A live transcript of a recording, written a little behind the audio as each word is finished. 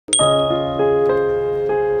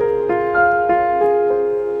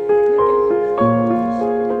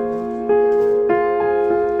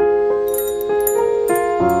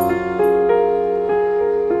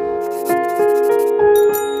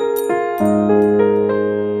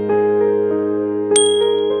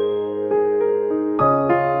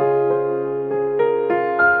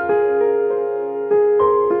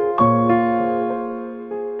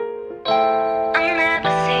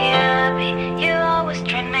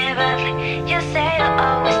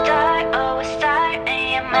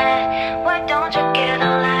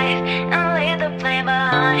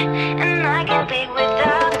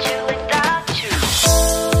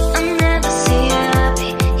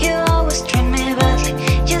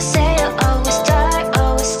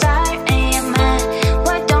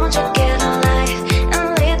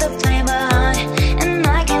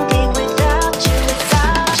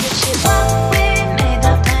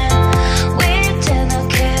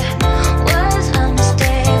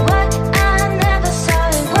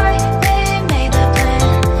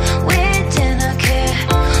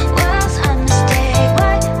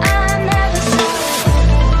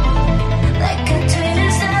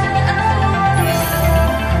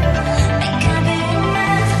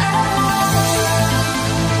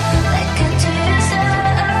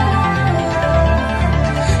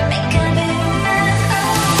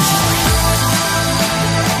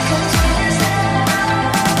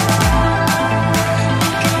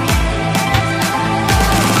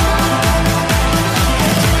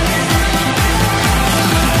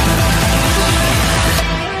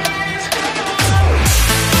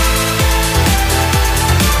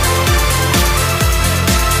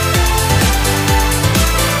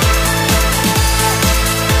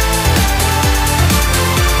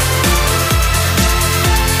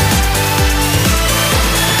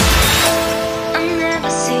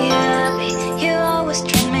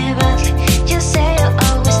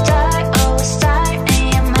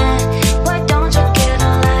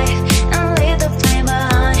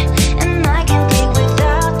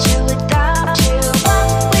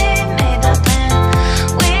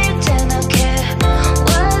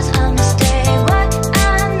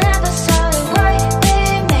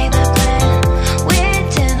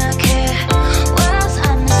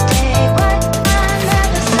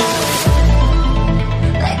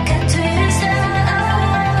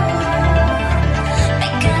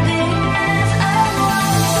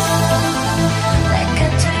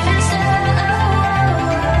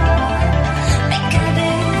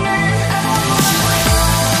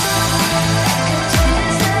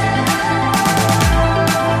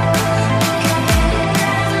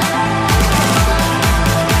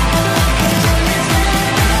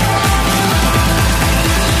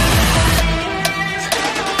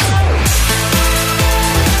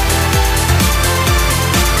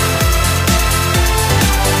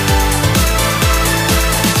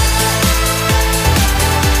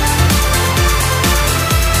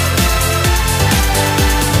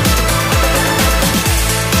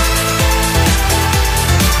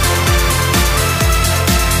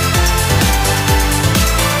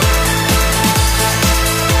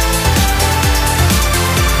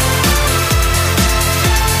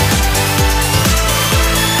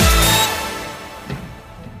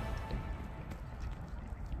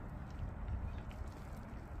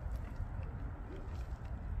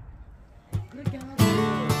그렇게 하고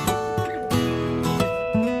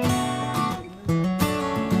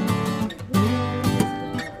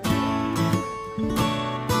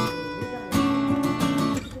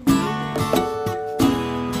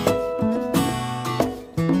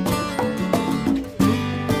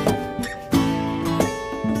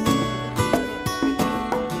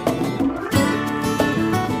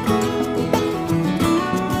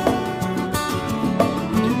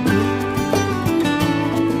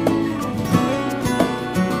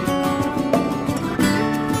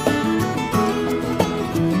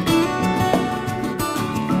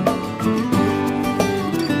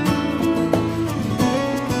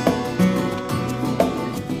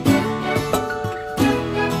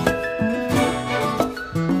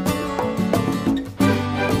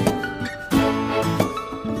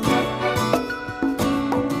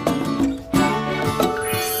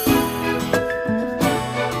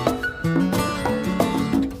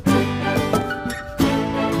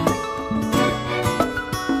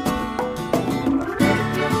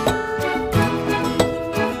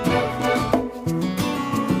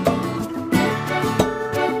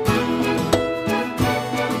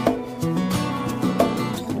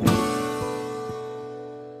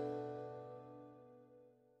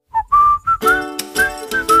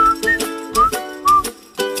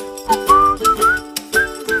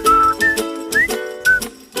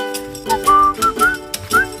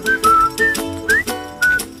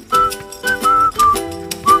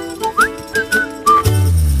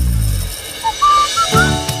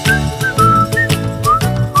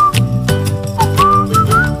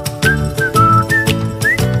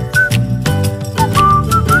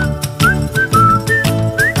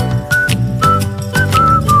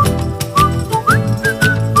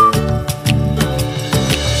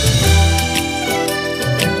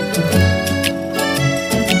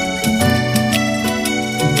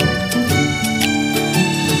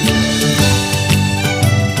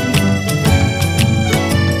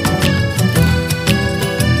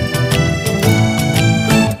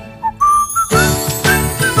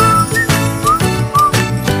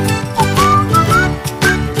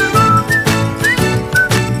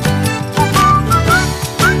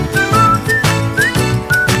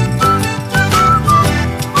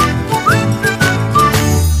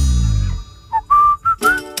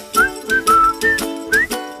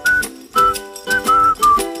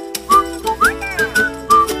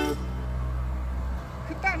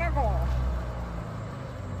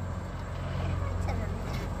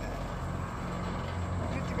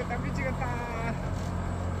미치겠다.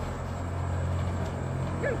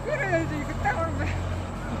 그래야지 이거 딱 오는데.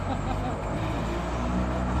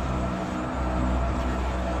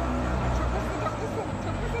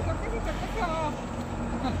 잡혔어.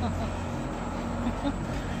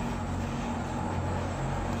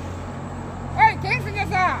 어이 갱스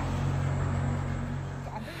녀석.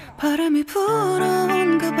 바람이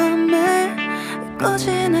불어온 그 밤에 잊고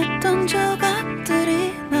지냈던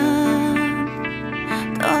조각들이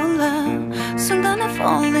난 떠올라. 순간에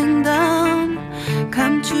falling down.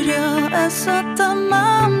 감추려 애썼던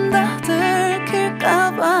마음 다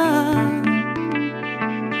들킬까봐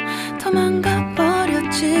도망가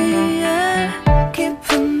버렸지. yeah.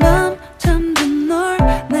 깊은 밤 잠든 널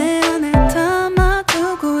내 안에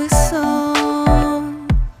담아두고 있어.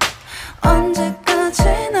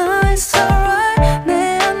 언제까지나 it's alright.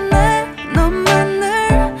 내 안에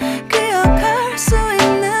너만을 기억할 수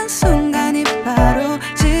있는 순간이 바로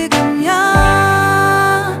지금이야.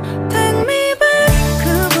 Take me back. 그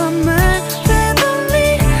밤을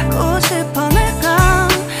되돌리고 싶어. 내가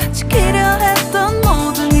지키려 했던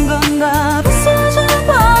모든 건 다 부서져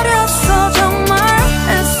버렸어. 정말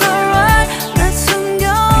it's alright. 내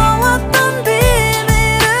숨겨왔던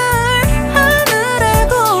비밀을 하늘에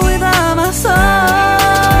고이 담았어.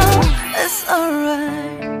 It's alright.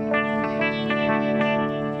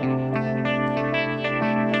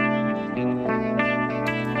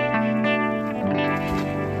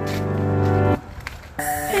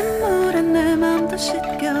 빗물에 내 맘도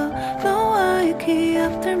씻겨. 너와의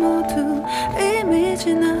기억들 모두 이미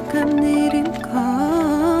지나간 일인걸.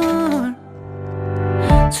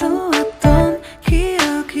 좋았던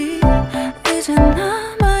기억이 이제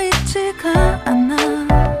남아있지가 않아.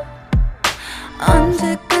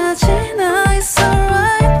 언제까지나 it's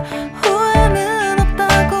alright. 후회는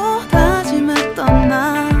없다고 다짐했던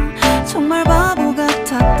나 정말 바보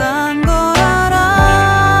같았단 걸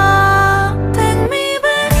알아. Take me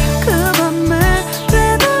back. 그 밤을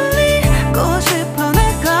되돌리고 싶어.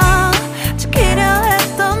 내가 지키려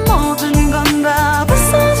했던 모든 건 다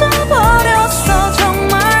부서져 버렸어.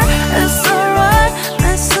 정말 it's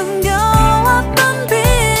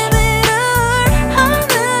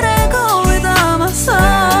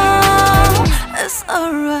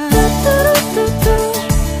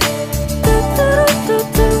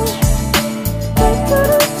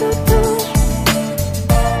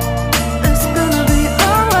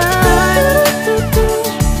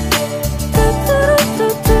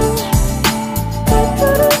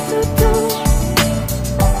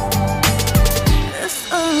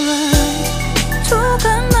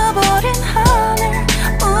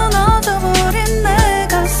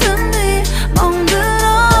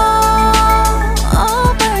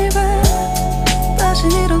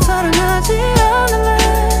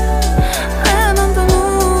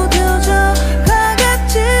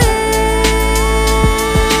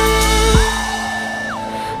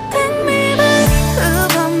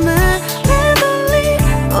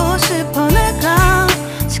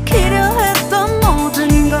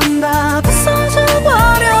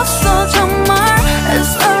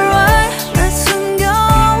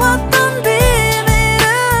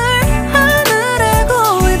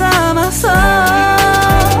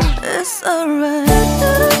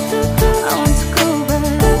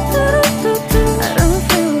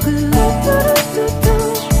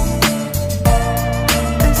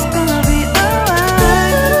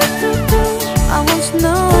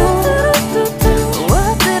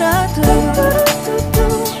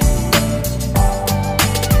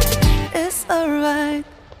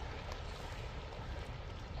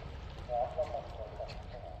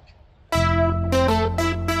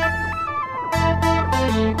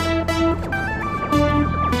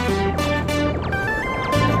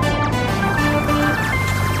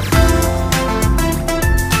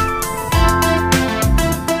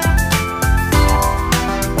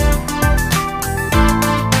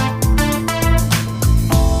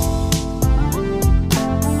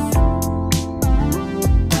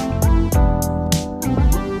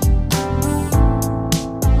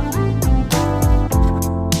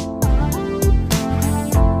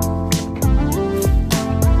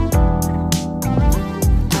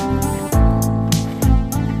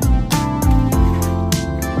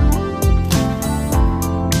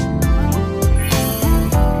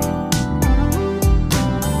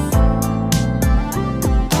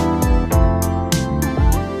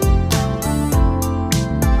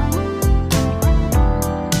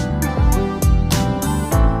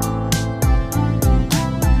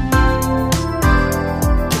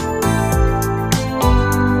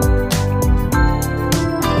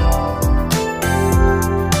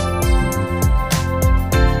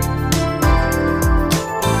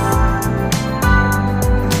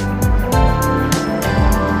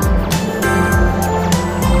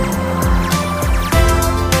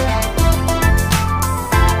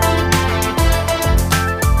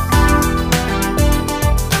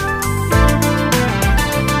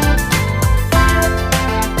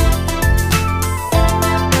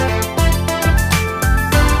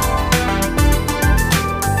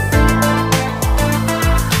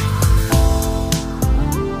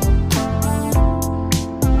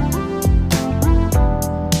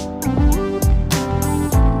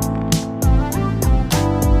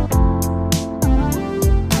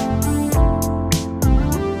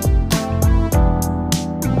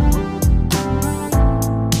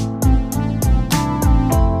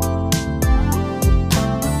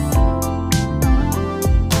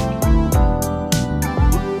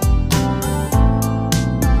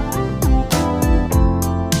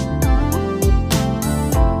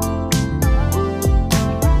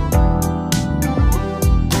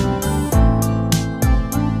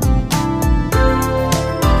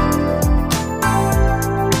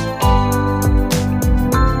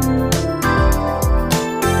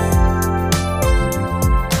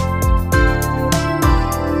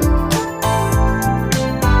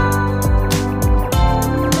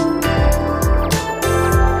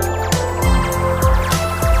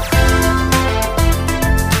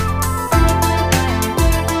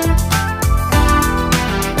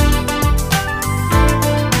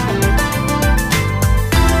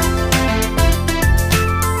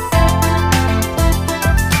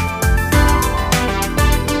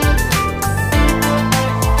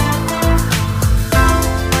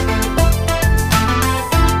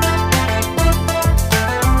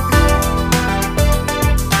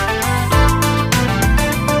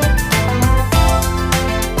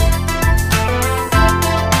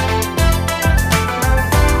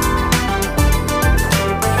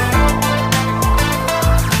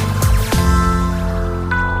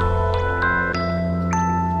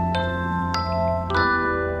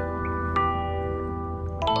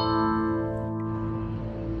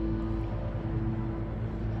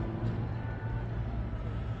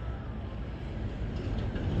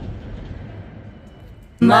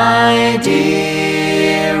My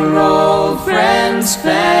dear old friends,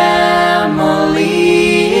 family,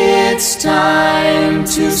 it's time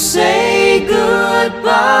to say goodbye.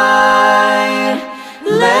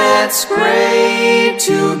 Let's pray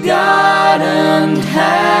to God and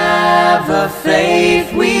have a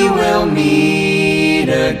faith we will meet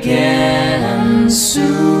again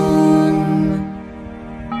soon.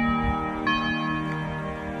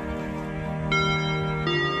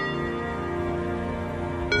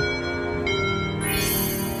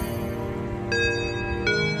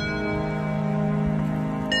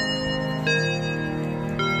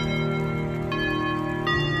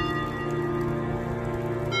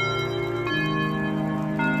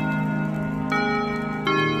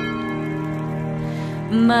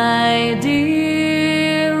 My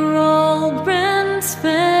dear old friends,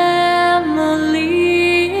 family,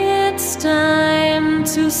 it's time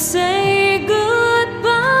to say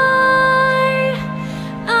goodbye.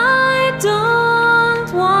 I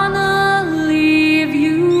don't wanna leave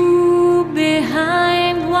you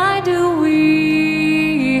behind. Why do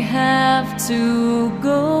we have to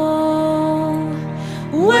go?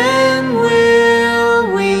 When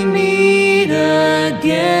will we meet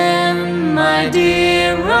again, my dear?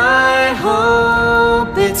 I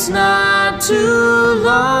hope it's not too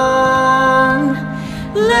long.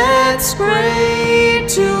 Let's pray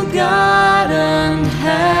to God and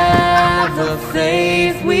have a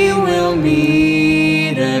faith we will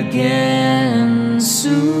meet again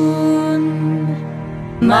soon.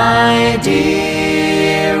 My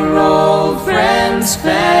dear old friends,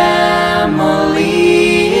 family,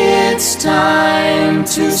 it's time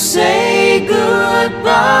to say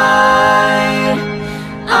goodbye.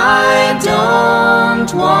 I don't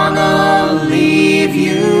wanna leave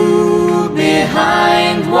you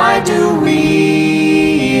behind. Why do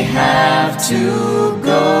we have to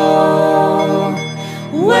go?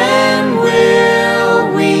 When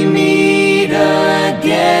will we meet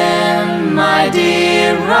again, my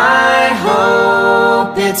dear? I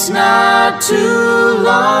hope it's not too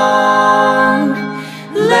long.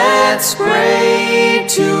 Let's pray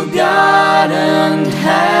to God and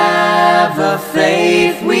have a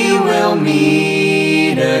faith we will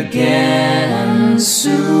meet again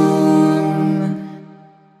soon.